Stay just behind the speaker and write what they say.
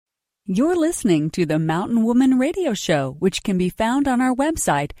You're listening to the Mountain Woman Radio Show, which can be found on our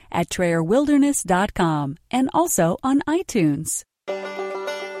website at TrayerWilderness.com and also on iTunes.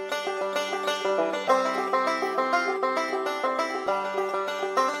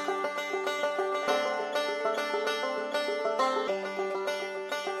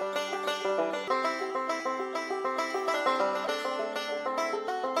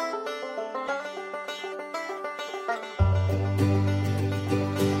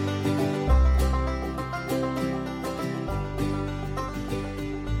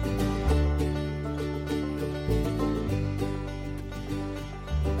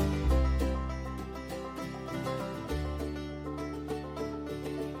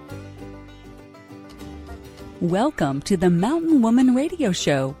 Welcome to the Mountain Woman Radio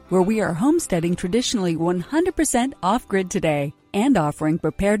Show, where we are homesteading traditionally 100% off-grid today and offering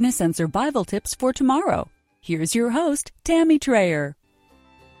preparedness and survival tips for tomorrow. Here's your host, Tammy Trayer.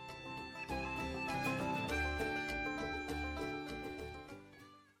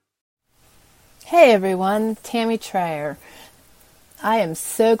 Hey everyone, Tammy Trayer. I am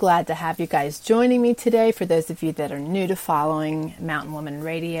so glad to have you guys joining me today. For those of you that are new to following Mountain Woman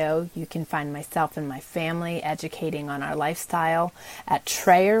Radio, you can find myself and my family educating on our lifestyle at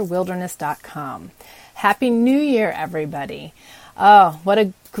TrayerWilderness.com. Happy New Year, everybody. Oh, what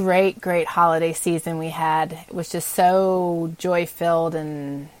a great holiday season we had. It was just so joy-filled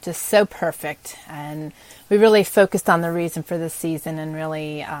and just so perfect. And we really focused on the reason for this season and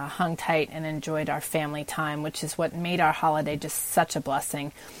really hung tight and enjoyed our family time, which is what made our holiday just such a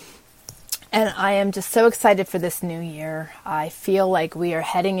blessing. And I am just so excited for this new year. I feel like we are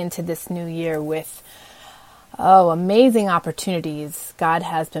heading into this new year with amazing opportunities. God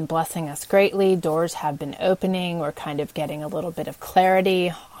has been blessing us greatly. Doors have been opening. We're kind of getting a little bit of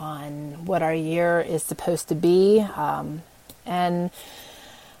clarity on what our year is supposed to be. And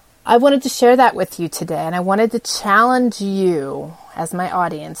I wanted to share that with you today. And I wanted to challenge you as my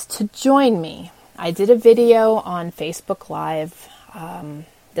audience to join me. I did a video on Facebook Live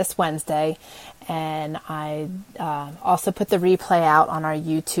this Wednesday. And I also put the replay out on our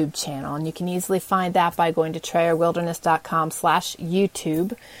YouTube channel. And you can easily find that by going to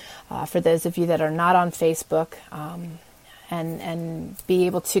TrayerWilderness.com/YouTube for those of you that are not on Facebook and be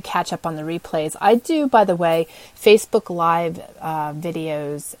able to catch up on the replays. I do, by the way, Facebook Live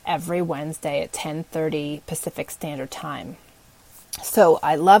videos every Wednesday at 10:30 Pacific Standard Time. So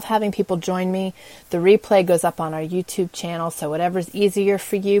I love having people join me. The replay goes up on our YouTube channel, so whatever's easier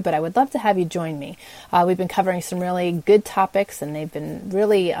for you, but I would love to have you join me. We've been covering some really good topics, and they've been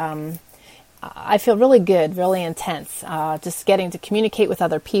really, I feel really good, really intense, just getting to communicate with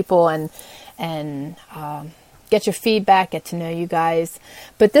other people and get your feedback, get to know you guys.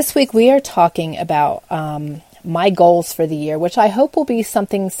 But this week we are talking about my goals for the year, which I hope will be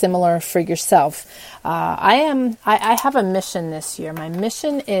something similar for yourself. I have a mission this year. My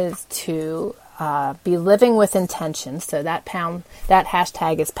mission is to be living with intention. So that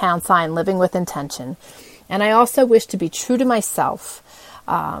hashtag is # living with intention. And I also wish to be true to myself.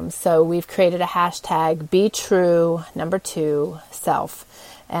 So we've created a hashtag, be true, 2, self.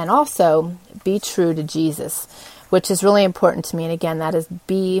 And also be true to Jesus, which is really important to me. And again, that is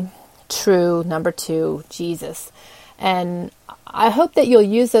be true, 2, Jesus. And I hope that you'll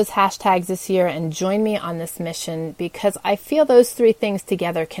use those hashtags this year and join me on this mission, because I feel those 3 things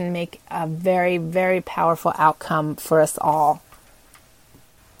together can make a very, very powerful outcome for us all.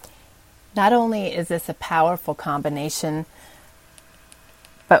 Not only is this a powerful combination,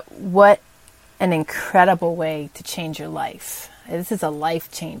 but what an incredible way to change your life. This is a life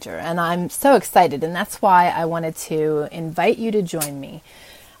changer, and I'm so excited, and that's why I wanted to invite you to join me.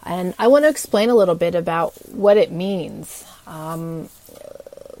 And I want to explain a little bit about what it means.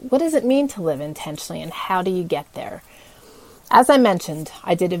 What does it mean to live intentionally, and how do you get there? As I mentioned,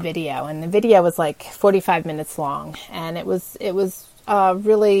 I did a video, and the video was like 45 minutes long, and it was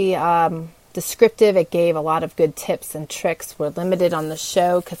really descriptive. It gave a lot of good tips and tricks. We're limited on the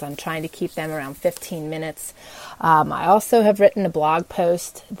show because I'm trying to keep them around 15 minutes. I also have written a blog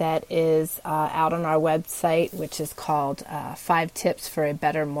post that is out on our website, which is called 5 Tips for a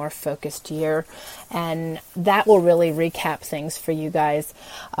Better, More Focused Year. And that will really recap things for you guys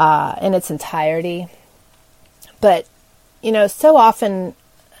in its entirety. But, so often,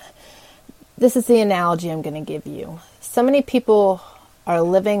 this is the analogy I'm going to give you. So many people are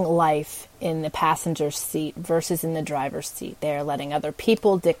living life in the passenger seat versus in the driver's seat. They are letting other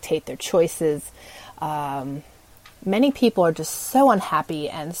people dictate their choices. Many people are just so unhappy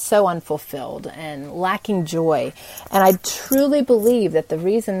and so unfulfilled and lacking joy. And I truly believe that the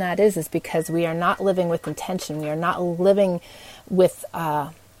reason that is because we are not living with intention. We are not living with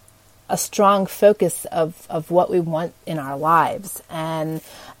a a strong focus of what we want in our lives. And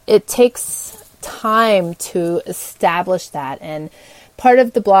it takes time to establish that. And part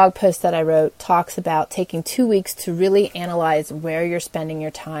of the blog post that I wrote talks about taking 2 weeks to really analyze where you're spending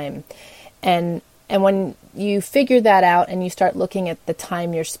your time. And when you figure that out and you start looking at the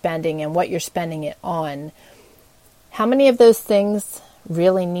time you're spending and what you're spending it on, how many of those things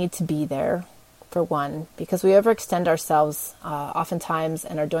really need to be there, for one, because we overextend ourselves oftentimes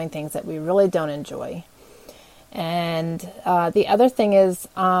and are doing things that we really don't enjoy. And the other thing is,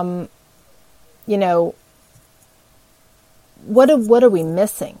 what are we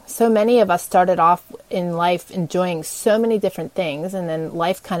missing? So many of us started off in life enjoying so many different things, and then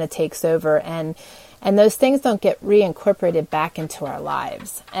life kind of takes over, and those things don't get reincorporated back into our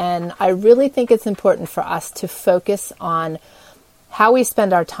lives. And I really think it's important for us to focus on how we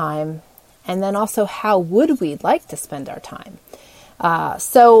spend our time, and then also how would we like to spend our time.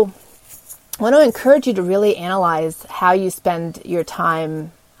 So I want to encourage you to really analyze how you spend your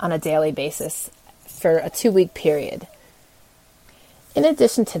time on a daily basis for a 2-week period. In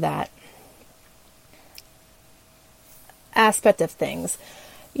addition to that aspect of things,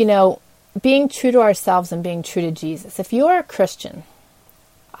 being true to ourselves and being true to Jesus. If you are a Christian,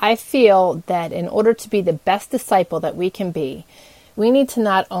 I feel that in order to be the best disciple that we can be, we need to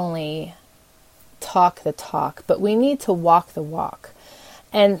not only talk the talk, but we need to walk the walk.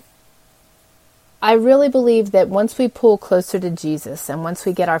 And I really believe that once we pull closer to Jesus and once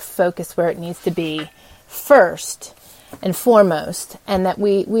we get our focus where it needs to be first and foremost, and that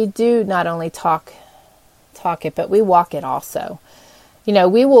we do not only talk it, but we walk it also.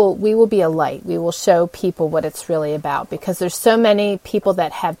 We will be a light. We will show people what it's really about, because there's so many people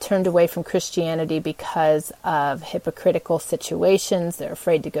that have turned away from Christianity because of hypocritical situations. They're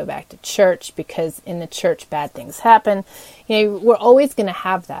afraid to go back to church because in the church bad things happen. We're always going to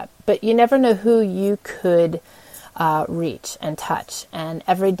have that, but you never know who you could reach and touch. And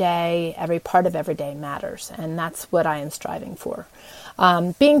every day, every part of every day matters. And that's what I am striving for.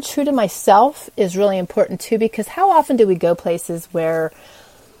 Being true to myself is really important too, because how often do we go places where,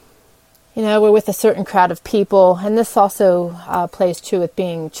 we're with a certain crowd of people, and this also plays true with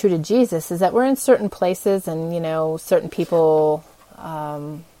being true to Jesus, is that we're in certain places and, certain people,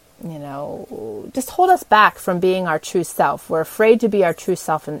 just hold us back from being our true self. We're afraid to be our true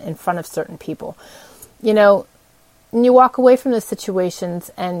self in front of certain people. And you walk away from those situations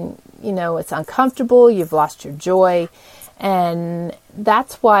and, it's uncomfortable, you've lost your joy. And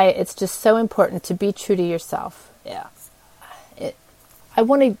that's why it's just so important to be true to yourself. Yeah. I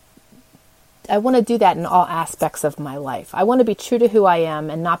want to do that in all aspects of my life. I want to be true to who I am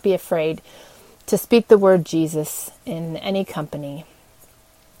and not be afraid to speak the word Jesus in any company.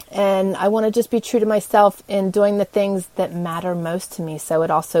 And I want to just be true to myself in doing the things that matter most to me. So it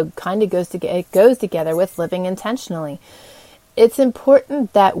also kind of goes together with living intentionally. It's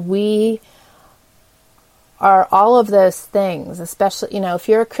important that we are all of those things, especially, if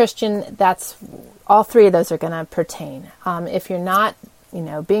you're a Christian, that's all three of those are going to pertain. If you're not,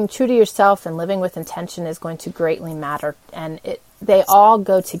 being true to yourself and living with intention is going to greatly matter, and they all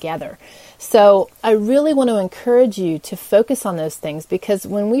go together. So I really want to encourage you to focus on those things, because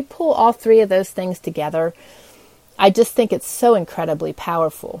when we pull all three of those things together, I just think it's so incredibly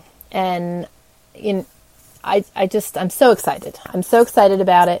powerful. And I'm so excited. I'm so excited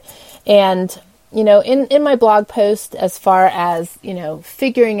about it. And in my blog post, as far as,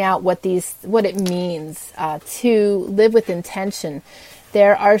 figuring out what it means to live with intention,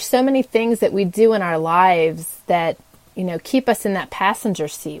 there are so many things that we do in our lives that, keep us in that passenger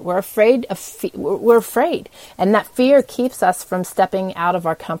seat. We're afraid we're afraid. And that fear keeps us from stepping out of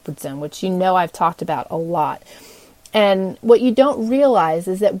our comfort zone, which I've talked about a lot. And what you don't realize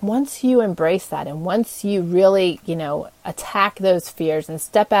is that once you embrace that and once you really, attack those fears and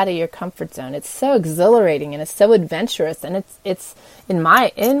step out of your comfort zone, it's so exhilarating and it's so adventurous, and it's in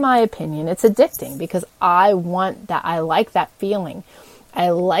my opinion, it's addicting, because I want that. I like that feeling. I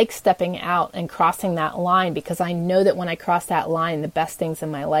like stepping out and crossing that line, because I know that when I cross that line, the best things in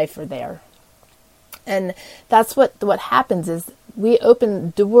my life are there. And that's what happens is we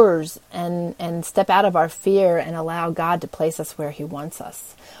open doors and step out of our fear and allow God to place us where He wants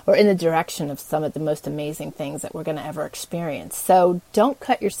us, or in the direction of some of the most amazing things that we're going to ever experience. So don't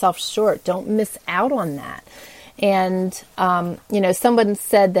cut yourself short. Don't miss out on that. And, someone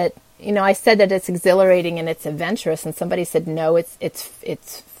said that, I said that it's exhilarating and it's adventurous, and somebody said, no,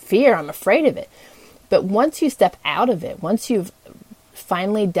 it's fear. I'm afraid of it. But once you step out of it, once you've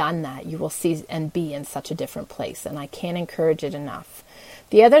finally done that, you will see and be in such a different place. And I can't encourage it enough.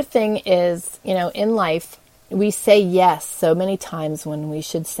 The other thing is, in life, we say yes so many times when we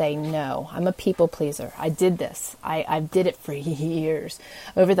should say no. I'm a people pleaser. I did this. I did it for years.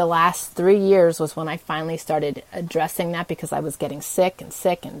 Over the last 3 years was when I finally started addressing that, because I was getting sick and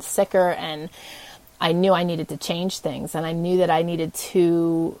sicker, and I knew I needed to change things, and I knew that I needed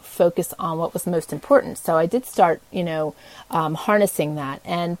to focus on what was most important. So I did start, harnessing that.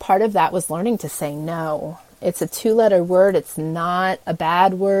 And part of that was learning to say no. It's a 2-letter word. It's not a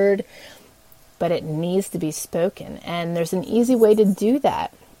bad word, but it needs to be spoken. And there's an easy way to do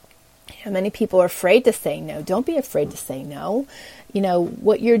that. Many people are afraid to say no. Don't be afraid to say no.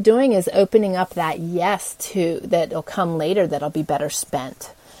 What you're doing is opening up that yes that'll come later, that'll be better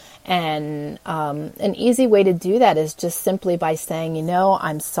spent. And an easy way to do that is just simply by saying,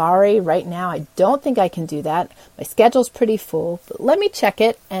 I'm sorry, right now I don't think I can do that. My schedule's pretty full, but let me check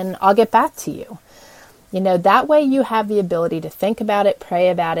it and I'll get back to you. That way you have the ability to think about it, pray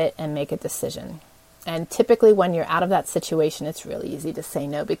about it, and make a decision. And typically when you're out of that situation, it's really easy to say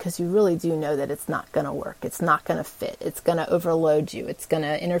no, because you really do know that it's not going to work. It's not going to fit. It's going to overload you. It's going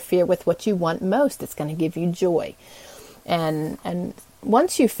to interfere with what you want most. It's going to give you joy. And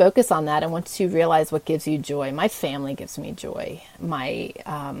once you focus on that, and once you realize what gives you joy, my family gives me joy. My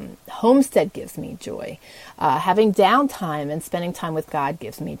homestead gives me joy. Having downtime and spending time with God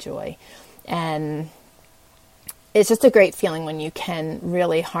gives me joy. And it's just a great feeling when you can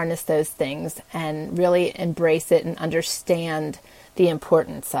really harness those things and really embrace it and understand the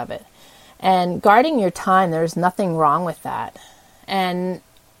importance of it. And guarding your time, there's nothing wrong with that. And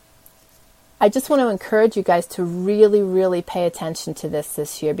I just want to encourage you guys to really, really pay attention to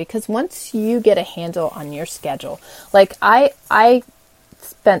this year, because once you get a handle on your schedule, like I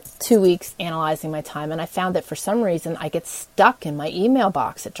spent 2 weeks analyzing my time, and I found that for some reason I get stuck in my email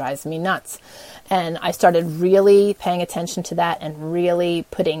box. It drives me nuts. And I started really paying attention to that and really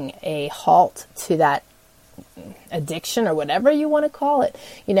putting a halt to that addiction, or whatever you want to call it.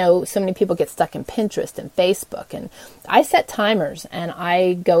 So many people get stuck in Pinterest and Facebook, and I set timers, and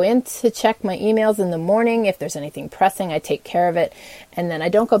I go in to check my emails in the morning. If there's anything pressing, I take care of it, and then I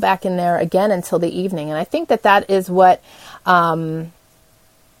don't go back in there again until the evening. And I think that is what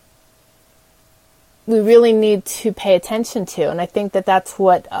we really need to pay attention to. And I think that's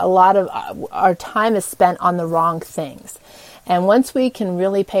what a lot of our time is spent on, the wrong things. And once we can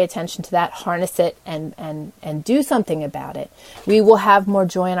really pay attention to that, harness it, and do something about it, we will have more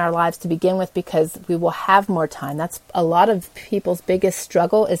joy in our lives to begin with, because we will have more time. That's a lot of people's biggest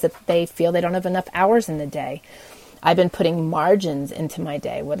struggle, is that they feel they don't have enough hours in the day. I've been putting margins into my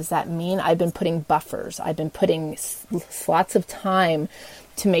day. What does that mean? I've been putting buffers. I've been putting slots of time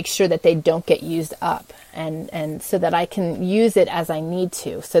to make sure that they don't get used up, and so that I can use it as I need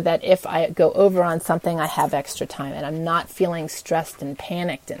to, so that if I go over on something, I have extra time and I'm not feeling stressed and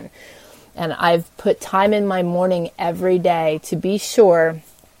panicked. And I've put time in my morning every day to be sure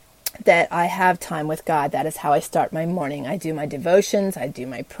that I have time with God. That is how I start my morning. I do my devotions, I do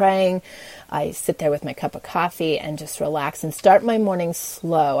my praying, I sit there with my cup of coffee and just relax and start my morning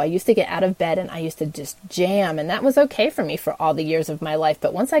slow. I used to get out of bed and I used to just jam, and that was okay for me for all the years of my life.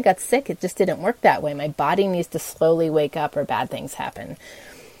 But once I got sick, it just didn't work that way. My body needs to slowly wake up, or bad things happen.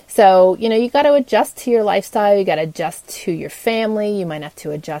 So, you got to adjust to your lifestyle. You got to adjust to your family. You might have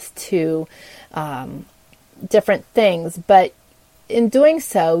to adjust to different things. But in doing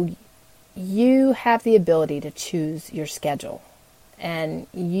so, you have the ability to choose your schedule, and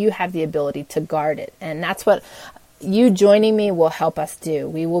you have the ability to guard it. And that's what you joining me will help us do.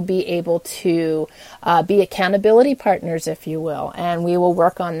 We will be able to be accountability partners, if you will, and we will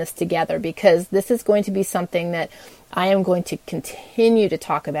work on this together, because this is going to be something that I am going to continue to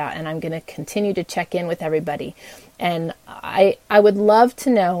talk about, and I'm going to continue to check in with everybody. And I would love to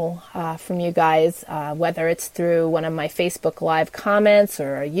know from you guys, whether it's through one of my Facebook Live comments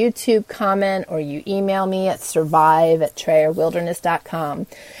or a YouTube comment, or you email me at survive@trayerwilderness.com,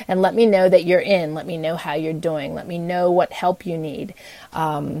 and let me know that you're in. Let me know how you're doing. Let me know what help you need.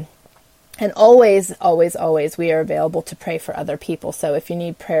 And always, always, always, we are available to pray for other people. So if you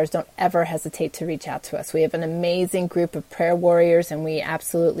need prayers, don't ever hesitate to reach out to us. We have an amazing group of prayer warriors, and we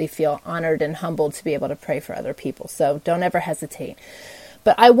absolutely feel honored and humbled to be able to pray for other people. So don't ever hesitate.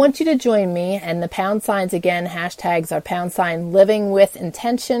 But I want you to join me, and the pound signs, again, hashtags are pound living with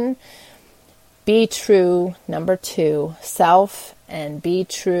intention, be true, 2, self, and be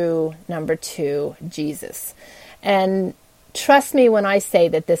true, 2, Jesus. And trust me when I say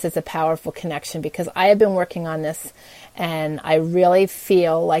that this is a powerful connection, because I have been working on this, and I really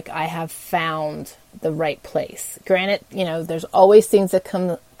feel like I have found the right place. Granted, there's always things that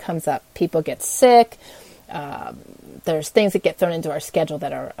comes up. People get sick. there's things that get thrown into our schedule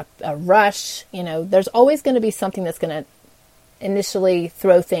that are a rush. There's always going to be something that's going to initially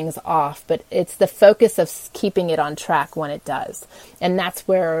throw things off, but it's the focus of keeping it on track when it does. And that's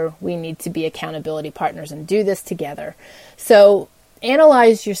where we need to be accountability partners and do this together. So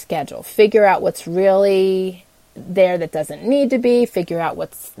analyze your schedule, figure out what's really there that doesn't need to be, figure out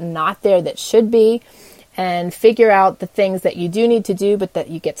what's not there that should be, and figure out the things that you do need to do but that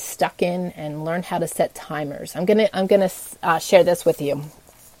you get stuck in, and learn how to set timers. I'm gonna share this with you.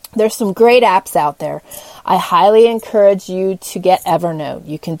 There's some great apps out there. I highly encourage you to get Evernote.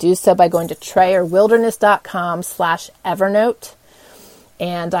 You can do so by going to TrayerWilderness.com/Evernote.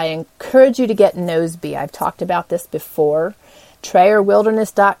 And I encourage you to get Nozbe. I've talked about this before.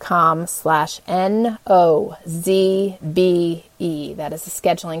 TrayerWilderness.com/NOZBE. That is a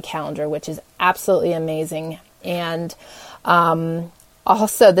scheduling calendar, which is absolutely amazing. And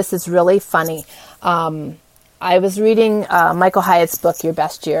also, this is really funny. I was reading Michael Hyatt's book, Your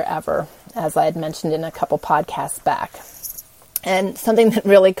Best Year Ever, as I had mentioned in a couple podcasts back. And something that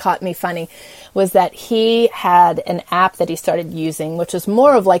really caught me funny was that he had an app that he started using, which was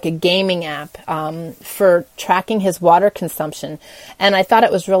more of like a gaming app for tracking his water consumption. And I thought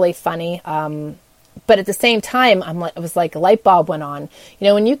it was really funny. But at the same time, it was like a light bulb went on.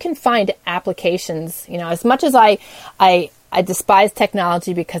 When you can find applications, as much as I despise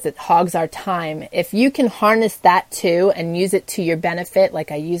technology because it hogs our time. If you can harness that too and use it to your benefit,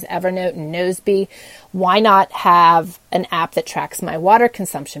 like I use Evernote and Nozbe, why not have an app that tracks my water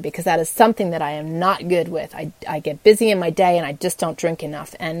consumption? Because that is something that I am not good with. I get busy in my day and I just don't drink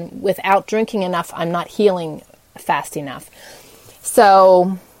enough. And without drinking enough, I'm not healing fast enough.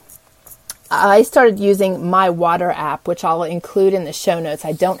 So I started using my water app, which I'll include in the show notes.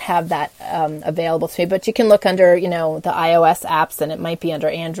 I don't have that available to me, but you can look under, the iOS apps, and it might be under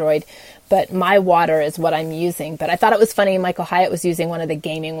Android. But my water is what I'm using. But I thought it was funny. Michael Hyatt was using one of the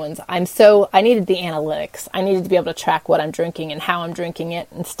gaming ones. I needed the analytics. I needed to be able to track what I'm drinking and how I'm drinking it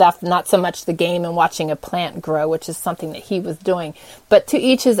and stuff. Not so much the game and watching a plant grow, which is something that he was doing. But to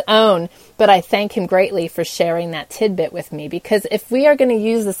each his own. But I thank him greatly for sharing that tidbit with me, because if we are going to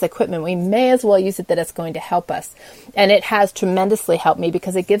use this equipment, we may as well use it that it's going to help us. And it has tremendously helped me,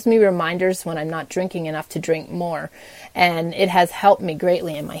 because it gives me reminders when I'm not drinking enough to drink more. And it has helped me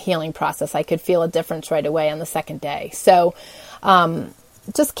greatly in my healing process. I could feel a difference right away on the second day. So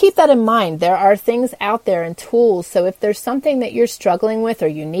just keep that in mind. There are things out there and tools. So if there's something that you're struggling with, or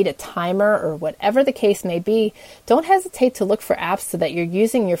you need a timer, or whatever the case may be, don't hesitate to look for apps so that you're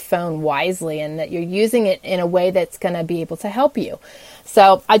using your phone wisely and that you're using it in a way that's going to be able to help you.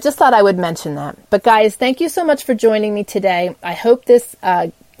 So I just thought I would mention that. But guys, thank you so much for joining me today. I hope this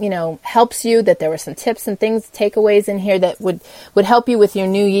helps you, that there were some tips and things, takeaways in here that would help you with your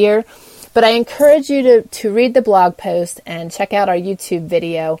new year. But I encourage you to read the blog post and check out our YouTube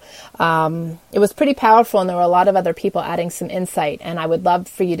video. It was pretty powerful, and there were a lot of other people adding some insight, and I would love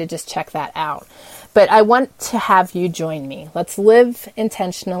for you to just check that out. But I want to have you join me. Let's live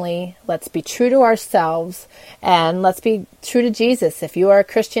intentionally. Let's be true to ourselves, and let's be true to Jesus. If you are a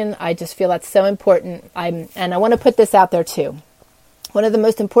Christian, I just feel that's so important. And I want to put this out there too. One of the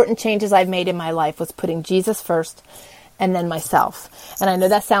most important changes I've made in my life was putting Jesus first and then myself. And I know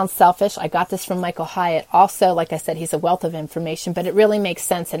that sounds selfish. I got this from Michael Hyatt. Also, like I said, he's a wealth of information, but it really makes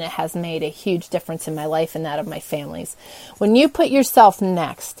sense, and it has made a huge difference in my life and that of my family's. When you put yourself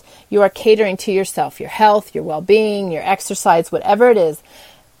next, you are catering to yourself, your health, your well-being, your exercise, whatever it is.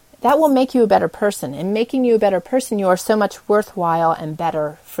 That will make you a better person. And making you a better person, you are so much worthwhile and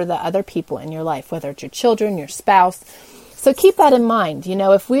better for the other people in your life, whether it's your children, your spouse. So keep that in mind.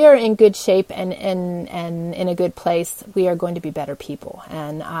 If we are in good shape and in a good place, we are going to be better people.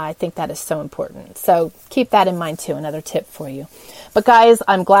 And I think that is so important. So keep that in mind too. Another tip for you. But guys,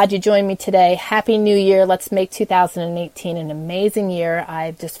 I'm glad you joined me today. Happy New Year. Let's make 2018 an amazing year.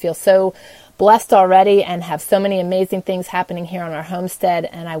 I just feel so blessed already and have so many amazing things happening here on our homestead.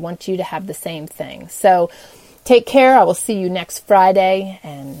 And I want you to have the same thing. So take care. I will see you next Friday,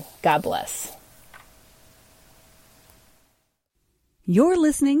 and God bless. You're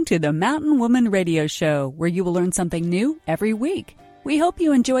listening to the Mountain Woman Radio Show, where you will learn something new every week. We hope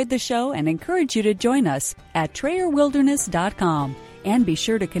you enjoyed the show and encourage you to join us at TrayerWilderness.com, and be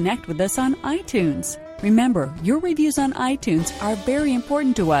sure to connect with us on iTunes. Remember, your reviews on iTunes are very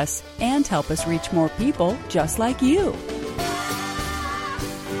important to us and help us reach more people just like you.